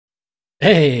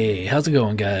Hey, how's it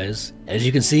going, guys? As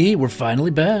you can see, we're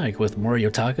finally back with more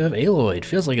Yotaka of Aloy. It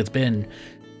feels like it's been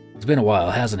a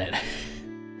while, hasn't it?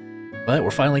 But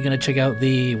we're finally gonna check out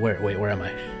the where am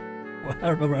I?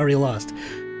 I'm already lost.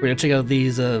 We're gonna check out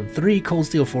these 3 Cold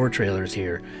Steel 4 trailers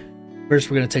here.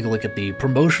 First, we're gonna take a look at the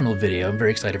promotional video. I'm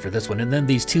very excited for this one, and then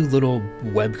these 2 little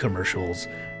web commercials,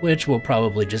 which will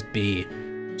probably just be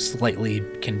slightly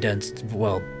condensed.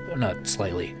 Well, not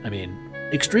slightly. I mean,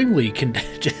 extremely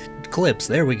condensed. Clips,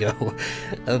 there we go,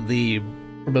 of the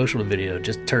promotional video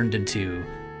just turned into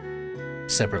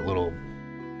separate little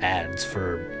ads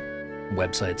for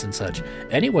websites and such.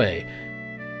 Anyway,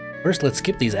 first let's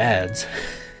skip these ads.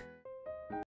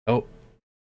 Oh,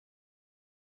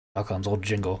 Falcom's old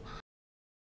jingle.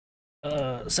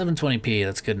 720p,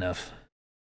 that's good enough.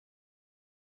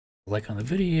 Like on the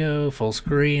video, full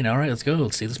screen. Alright, let's go.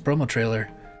 Let's see this promo trailer.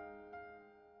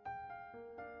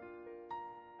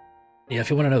 Yeah, if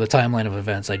you want to know the timeline of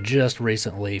events, I just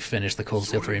recently finished the Cold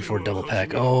Steel 3 and 4 double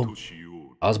pack. Oh,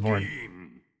 Osborne.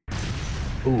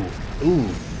 Ooh, ooh.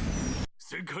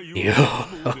 Yo,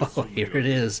 oh, here it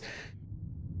is.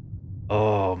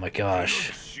 Oh my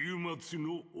gosh.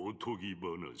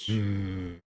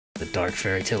 The dark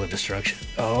fairy tale of destruction.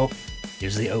 Oh,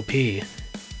 here's the OP.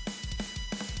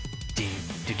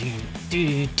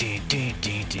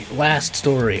 Last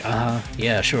story.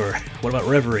 Yeah, sure. What about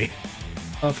Reverie?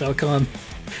 Oh, Falcom.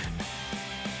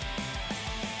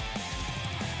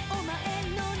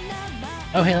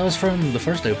 Oh, hey, that was from the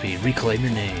first OP. Reclaim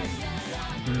your name.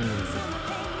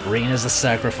 Rain is a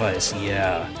sacrifice.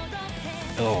 Yeah.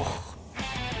 Oh,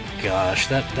 gosh,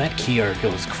 that key art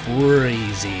goes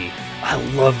crazy. I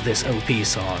love this OP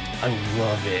song. I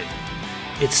love it.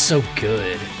 It's so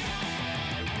good.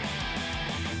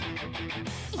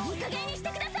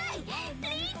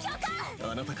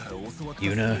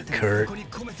 Yuna, Kurt.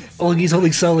 Oh, he's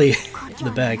holding Sully in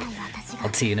the back.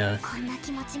 Altina.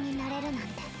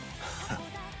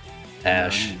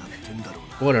 Ash.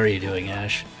 What are you doing,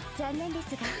 Ash?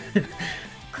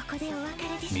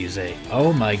 Muse.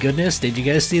 Oh my goodness, did you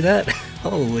guys see that?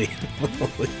 Holy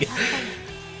moly.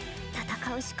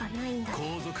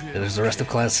 There's the rest of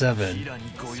Class 7.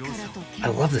 I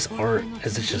love this art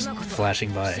as it's just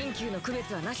flashing by.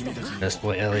 Best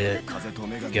Boy Elliot,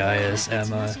 Gaius,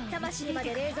 Emma.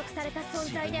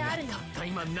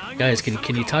 Guys,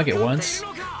 can you talk at once?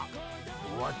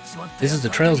 This is the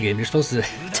Trails game, you're supposed to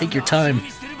take your time.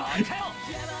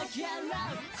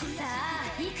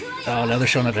 Oh, now they're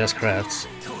showing up S-Crafts.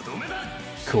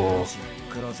 Cool.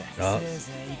 Oh.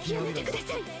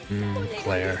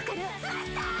 Claire.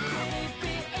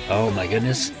 Oh my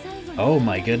goodness. Oh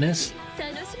my goodness.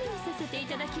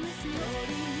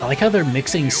 I like how they're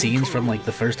mixing scenes from like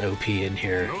the first OP in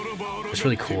here. It's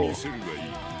really cool.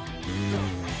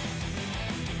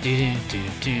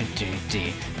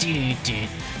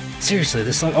 Seriously,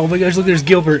 this song. Oh my gosh, look, there's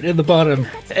Gilbert in the bottom.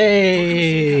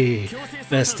 Hey!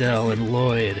 Vestel and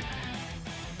Lloyd.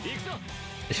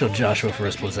 They showed Joshua for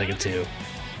a split second too.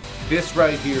 This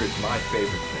right here is my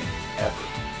favorite thing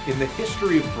ever. In the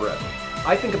history of forever.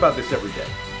 I think about this every day.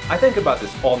 I think about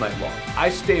this all night long. I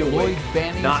stay awake,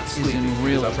 not sleeping, is in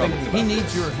real trouble. He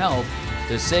needs your help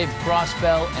to save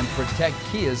Crossbell and protect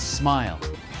Kia's smile.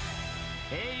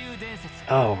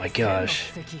 Oh my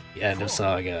gosh. The end of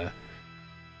Saga.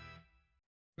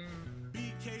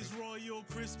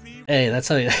 Hey, that's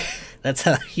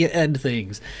how you end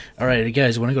things. Alright,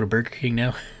 guys, wanna go to Burger King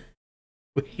now?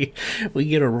 We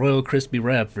get a Royal Crispy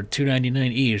Wrap for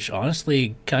 $2.99 each.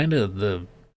 Honestly, kinda the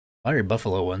Fiery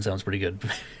Buffalo one sounds pretty good.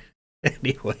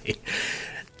 Anyway,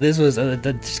 this was that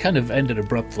just kind of ended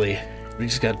abruptly. We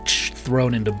just got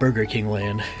thrown into Burger King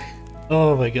land.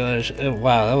 Oh my gosh!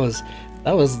 Wow,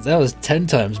 that was 10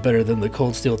 times better than the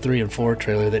Cold Steel 3 and 4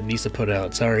 trailer that Nisa put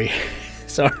out. Sorry,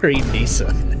 sorry, Nisa.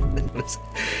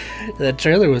 That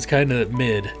trailer was kind of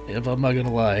mid, if I'm not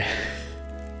gonna lie.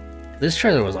 This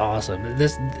trailer was awesome.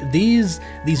 These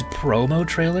promo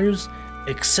trailers,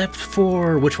 except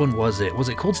for which one was it? Was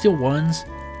it Cold Steel 1's?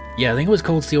 Yeah, I think it was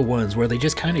Cold Steel 1's, where they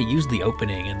just kind of used the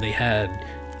opening and they had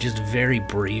just very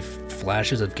brief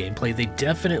flashes of gameplay. They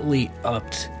definitely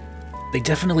upped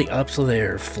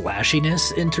their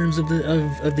flashiness in terms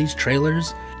of these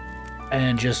trailers,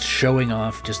 and just showing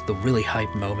off just the really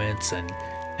hype moments and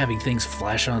having things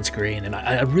flash on screen. And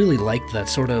I really liked that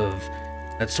sort of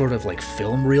like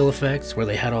film reel effects where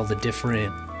they had all these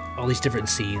different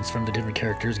scenes from the different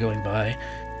characters going by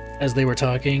as they were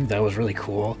talking. That was really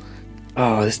cool.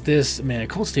 Oh, this man,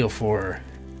 Cold Steel 4.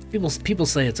 People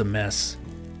say it's a mess.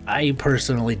 I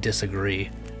personally disagree.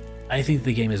 I think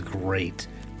the game is great.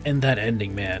 And that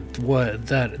ending, man,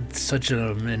 such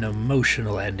an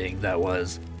emotional ending that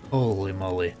was. Holy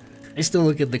moly. I still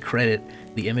look at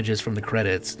the images from the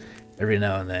credits every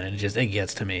now and then, and it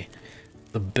gets to me.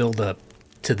 The build-up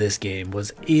to this game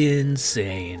was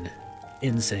insane.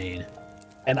 Insane.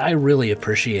 And I really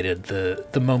appreciated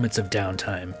the moments of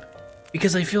downtime.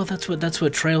 Because I feel that's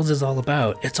what Trails is all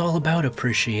about. It's all about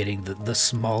appreciating the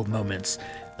small moments,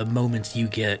 the moments you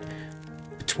get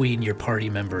between your party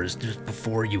members just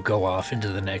before you go off into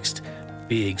the next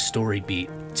big story beat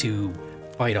to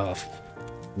fight off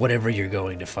whatever you're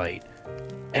going to fight.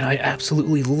 And I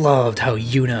absolutely loved how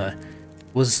Yuna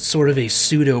was sort of a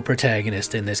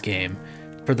pseudo-protagonist in this game.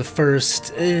 For the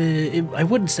first, I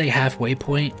wouldn't say halfway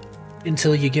point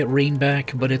until you get Rin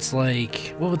back, but it's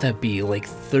like, what would that be, like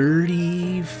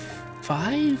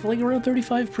 35? Like around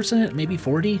 35%, maybe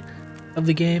 40 of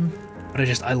the game?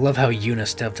 But I love how Yuna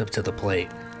stepped up to the plate.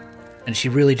 And she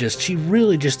really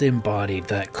just embodied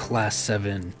that Class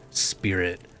 7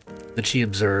 spirit that she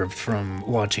observed from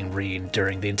watching Rin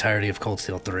during the entirety of Cold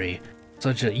Steel 3.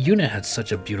 Yuna had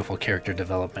such a beautiful character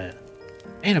development.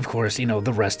 And of course, you know,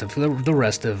 the rest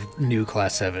of new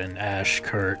Class 7, Ash,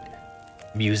 Kurt,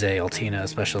 Muse, Altina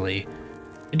especially.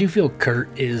 I do feel Kurt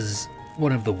is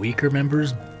one of the weaker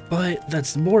members, but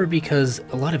that's more because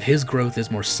a lot of his growth is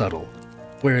more subtle.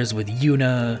 Whereas with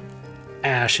Yuna,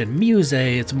 Ash, and Muse,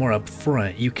 it's more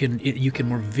upfront. You can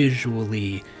more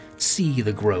visually see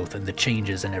the growth and the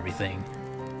changes and everything.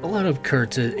 A lot of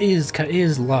Kurt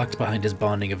is locked behind his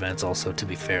bonding events also, to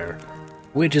be fair.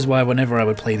 Which is why whenever I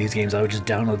would play these games, I would just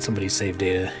download somebody's save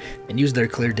data and use their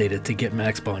clear data to get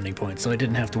max bonding points, so I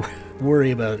didn't have to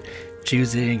worry about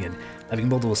choosing and having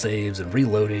multiple saves and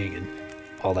reloading and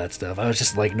all that stuff. I was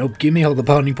just like, nope, give me all the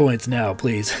bonding points now,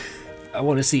 please. I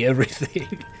want to see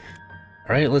everything.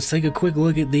 Alright, let's take a quick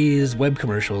look at these web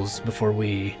commercials before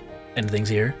we end things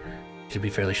here. Should be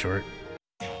fairly short.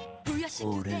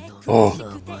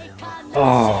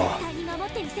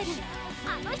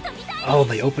 Oh,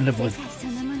 they opened up with...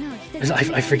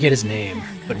 I forget his name,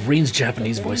 but Rin's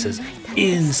Japanese voice is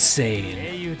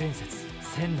insane.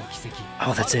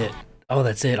 Oh, that's it. Oh,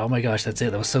 that's it. Oh my gosh, that's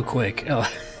it. That was so quick.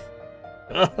 Oh,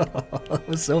 that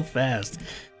was so fast.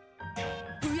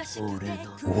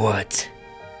 What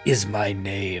is my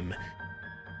name?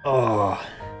 Oh,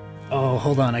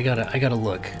 hold on. I gotta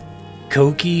look.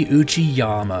 Koki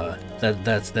Uchiyama.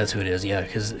 That's who it is. Yeah,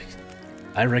 because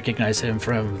I recognize him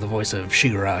from the voice of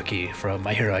Shigaraki from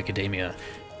My Hero Academia.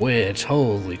 Which,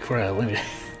 holy crap!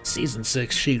 Season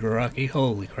 6 Shigaraki.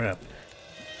 Holy crap!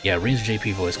 Yeah, Rin's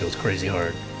JP voice goes crazy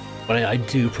hard, but I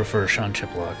do prefer Sean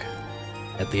Chiplock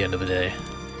at the end of the day.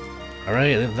 All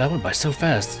right, that went by so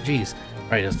fast. Jeez.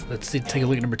 All right, let's take a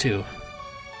look at number 2.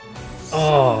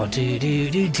 Oh, do do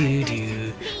do do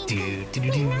do do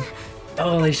do do.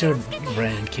 Oh, they showed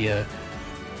Ren and Kia.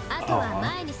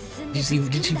 Aw. Did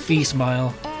you see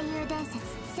smile?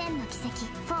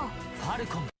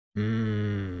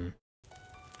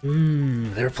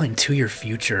 They were playing To Your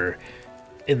Future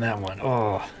in that one.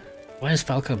 Oh, why is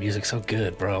Falcom music so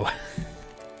good, bro?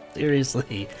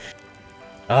 Seriously.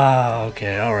 Ah,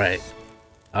 okay, alright.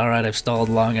 Alright, I've stalled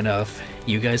long enough.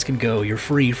 You guys can go. You're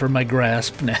free from my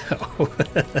grasp now.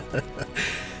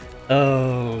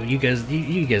 Oh, you guys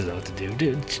know what to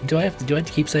do. Do I have to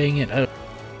keep saying it?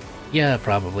 Yeah,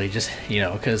 probably. Just, you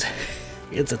know, because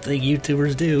it's a thing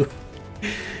YouTubers do.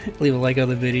 Leave a like on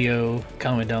the video,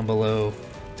 comment down below,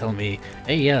 tell me,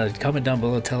 hey, yeah, comment down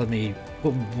below telling me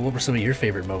what were some of your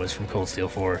favorite moments from Cold Steel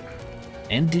 4.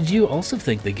 And did you also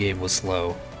think the game was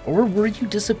slow? Or were you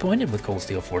disappointed with Cold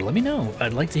Steel 4? Let me know.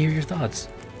 I'd like to hear your thoughts.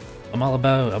 I'm all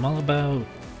about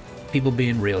people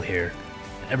being real here.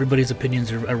 Everybody's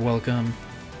opinions are welcome.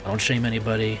 I don't shame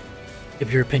anybody.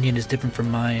 If your opinion is different from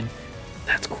mine,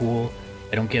 that's cool.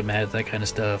 I don't get mad at that kind of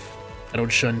stuff. I don't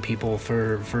shun people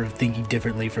for thinking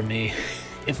differently from me.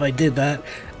 If I did that,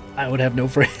 I would have no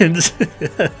friends.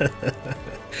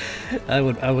 I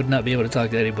would not be able to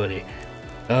talk to anybody.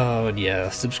 Oh, and yeah,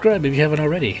 subscribe if you haven't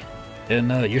already.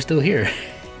 And you're still here.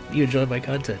 You enjoyed my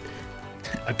content.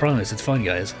 I promise, it's fun,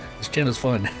 guys. This channel's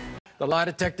fun. The lie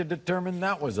detector determined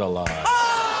that was a lie.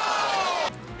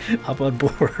 Hop on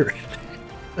board.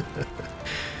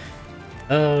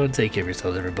 Oh, take care of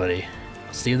yourselves, everybody.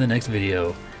 I'll see you in the next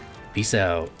video. Peace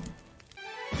out.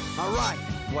 All right,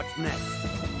 what's next?